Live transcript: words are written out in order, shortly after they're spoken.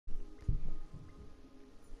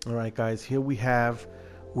Alright guys, here we have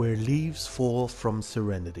Where Leaves Fall from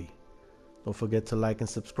Serenity. Don't forget to like and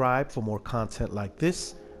subscribe for more content like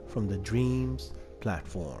this from the Dreams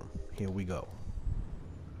platform. Here we go.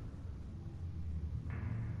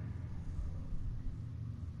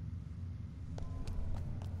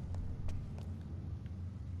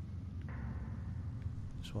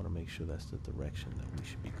 Just want to make sure that's the direction that we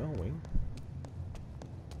should be going.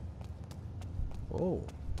 Oh.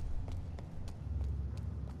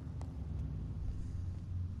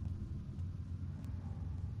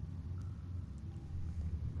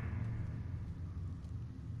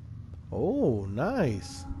 Oh,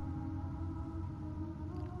 nice.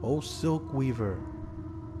 O silk weaver,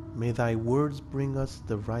 may thy words bring us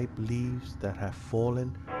the ripe leaves that have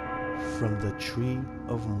fallen from the tree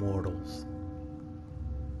of mortals.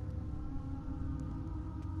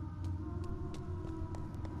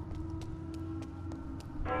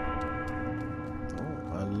 Oh,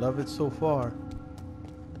 I love it so far.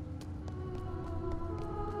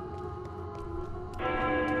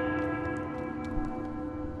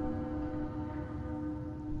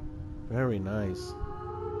 Very nice.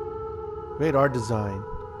 Great art design.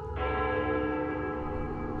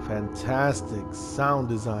 Fantastic sound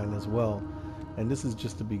design as well. And this is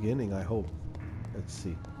just the beginning, I hope. Let's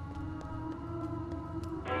see.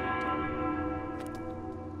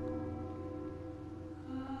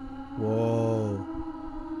 Whoa.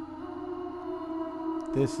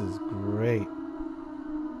 This is great.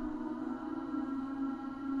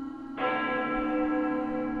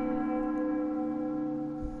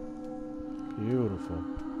 Beautiful.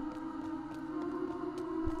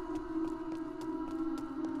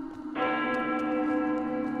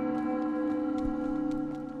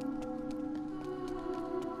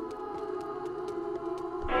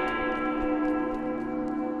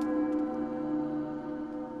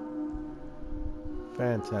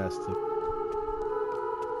 Fantastic.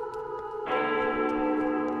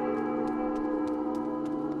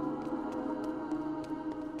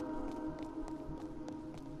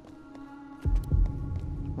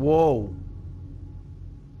 Whoa.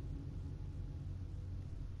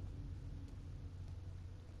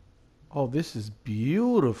 Oh, this is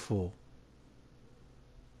beautiful.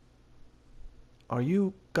 Are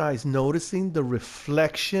you guys noticing the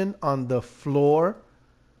reflection on the floor?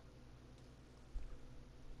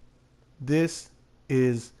 This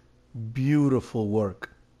is beautiful work.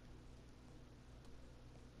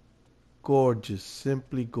 Gorgeous,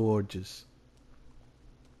 simply gorgeous.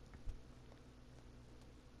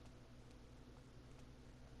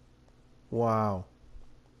 Wow.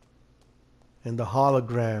 And the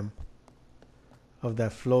hologram of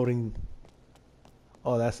that floating.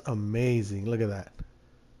 Oh, that's amazing. Look at that.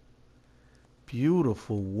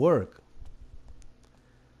 Beautiful work.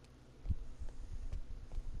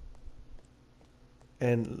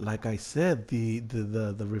 And like I said,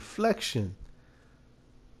 the reflection,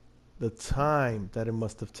 the time that it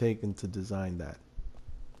must have taken to design that.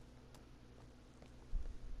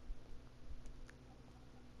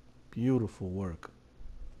 Beautiful work.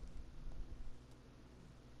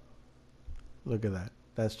 Look at that.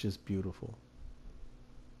 That's just beautiful.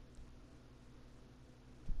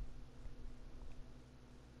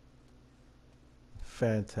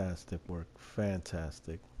 Fantastic work.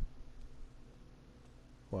 Fantastic.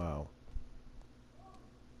 Wow.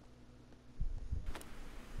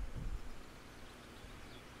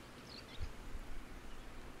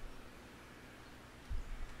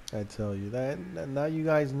 I tell you that now you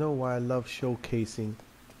guys know why I love showcasing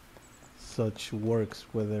such works,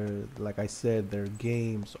 whether, like I said, they're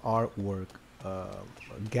games, artwork, uh,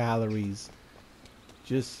 galleries,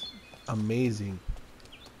 just amazing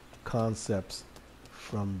concepts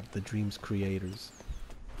from the Dreams creators.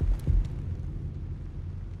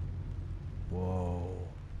 Whoa.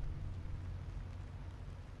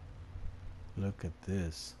 Look at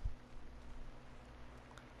this.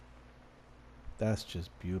 That's just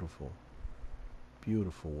beautiful.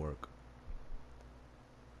 Beautiful work.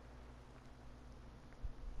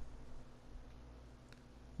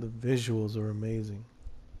 The visuals are amazing.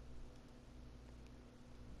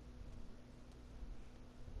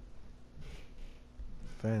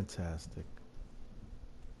 Fantastic.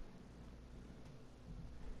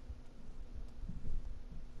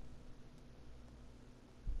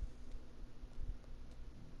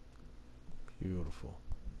 Beautiful.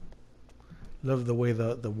 Love the way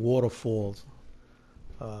the waterfalls.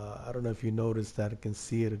 I don't know if you noticed that. I can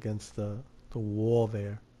see it against the wall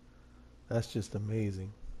there. That's just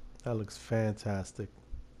amazing. That looks fantastic.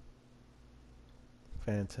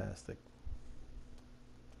 Fantastic.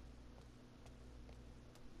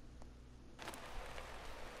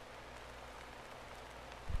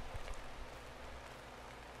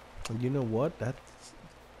 And you know what? That's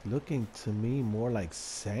looking to me more like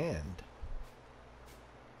sand.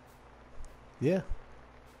 Yeah,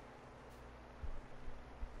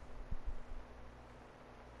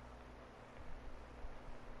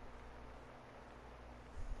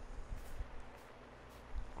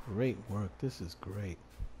 great work. This is great.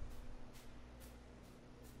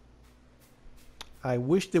 I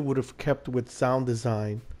wish they would have kept with sound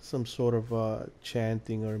design, some sort of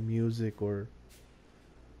chanting or music, or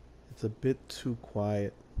it's a bit too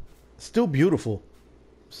quiet. Still beautiful.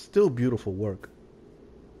 Still beautiful work.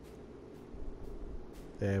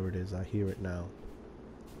 There it is. I hear it now.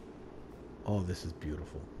 Oh, this is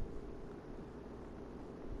beautiful.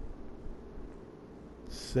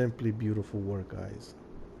 Simply beautiful work, guys.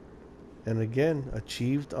 And again,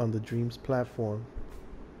 achieved on the Dreams platform.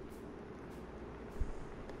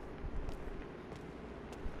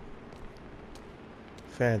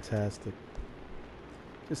 Fantastic.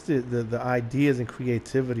 Just the ideas and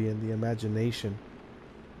creativity and the imagination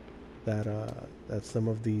that that some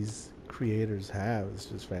of these creators have is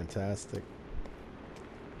just fantastic.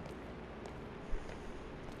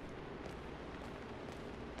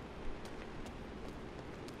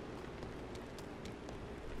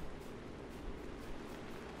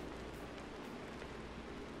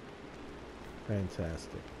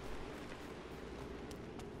 Fantastic.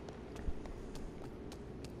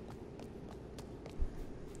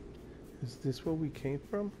 Is this where we came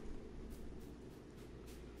from?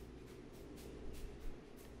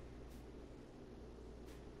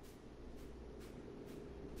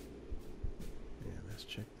 Yeah, let's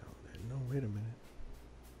check down there. No, wait a minute.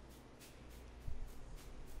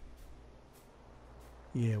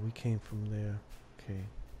 Yeah, we came from there. Okay.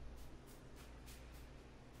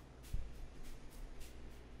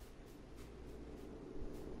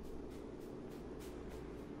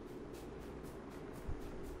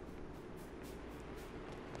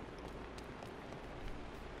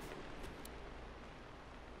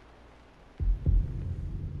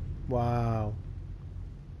 Wow.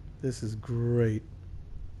 This is great.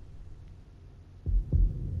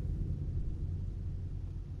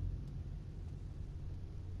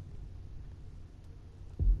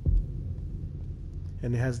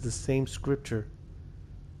 And it has the same scripture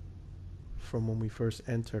from when we first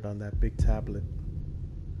entered on that big tablet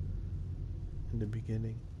in the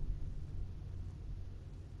beginning.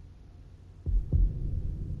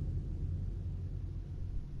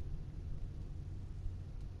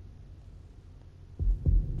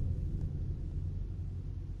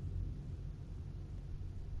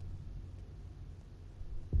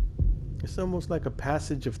 It's almost like a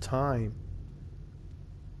passage of time.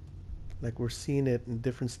 Like we're seeing it in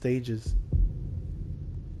different stages.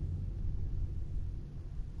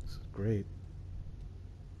 This is great.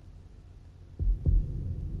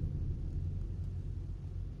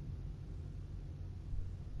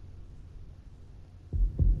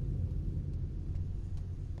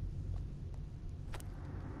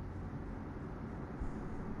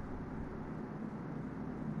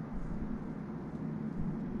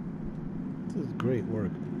 This is great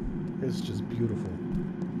work. It's just beautiful.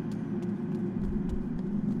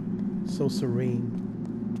 So serene.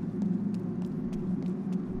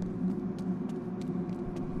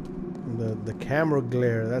 And the camera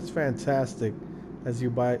glare, that's fantastic. As you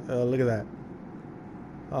buy, look at that.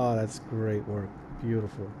 Oh, that's great work.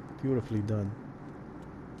 Beautiful. Beautifully done.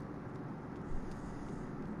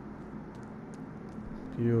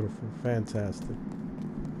 Beautiful. Fantastic.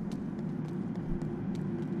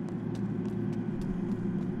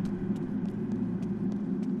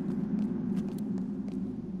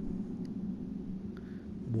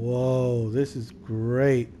 Whoa, this is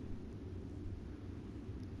great.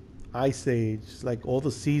 Ice Age, like all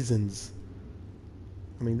the seasons.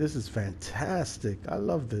 I mean, this is fantastic. I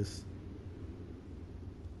love this.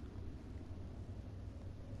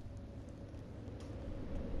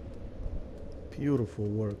 Beautiful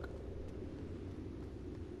work.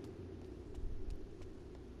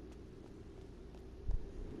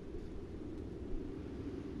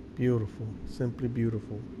 Beautiful. Simply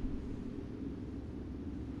beautiful.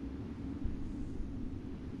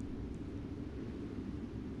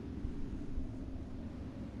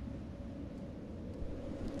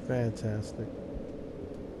 Fantastic.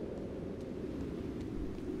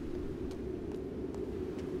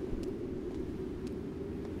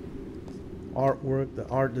 Artwork, the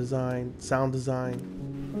art design, sound design.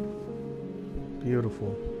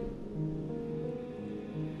 Beautiful.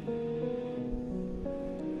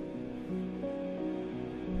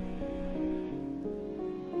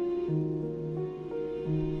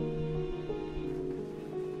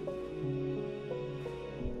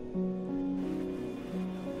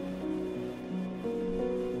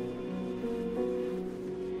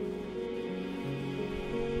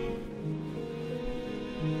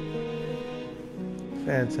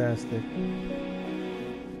 Fantastic.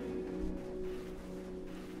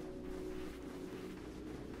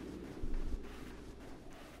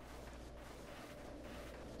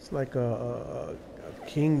 It's like a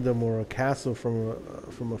kingdom or a castle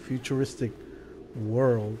from a futuristic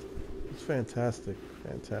world. It's fantastic.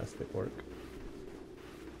 Fantastic work.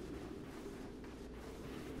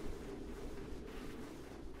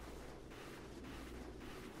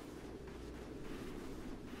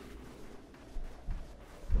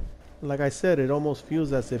 Like I said, it almost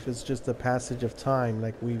feels as if it's just a passage of time,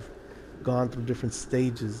 like we've gone through different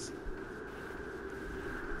stages.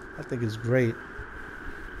 I think it's great.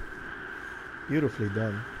 Beautifully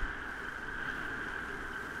done.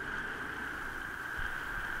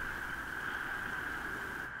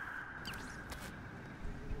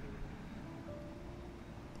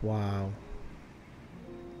 Wow.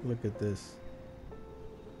 Look at this.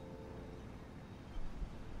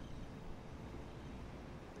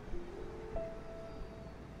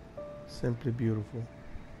 Simply beautiful.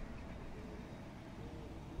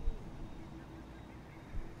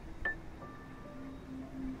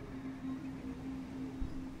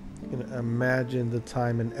 You can imagine the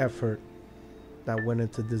time and effort that went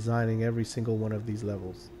into designing every single one of these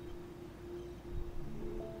levels.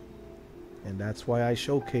 And that's why I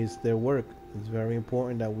showcase their work. It's very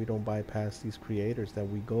important that we don't bypass these creators, that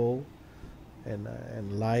we go and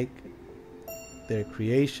like their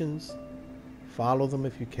creations, follow them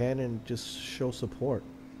if you can, and just show support.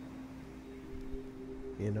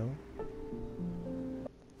 You know?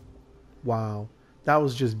 Wow. That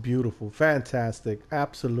was just beautiful. Fantastic.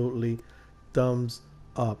 Absolutely. Thumbs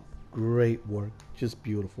up. Great work. Just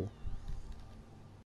beautiful.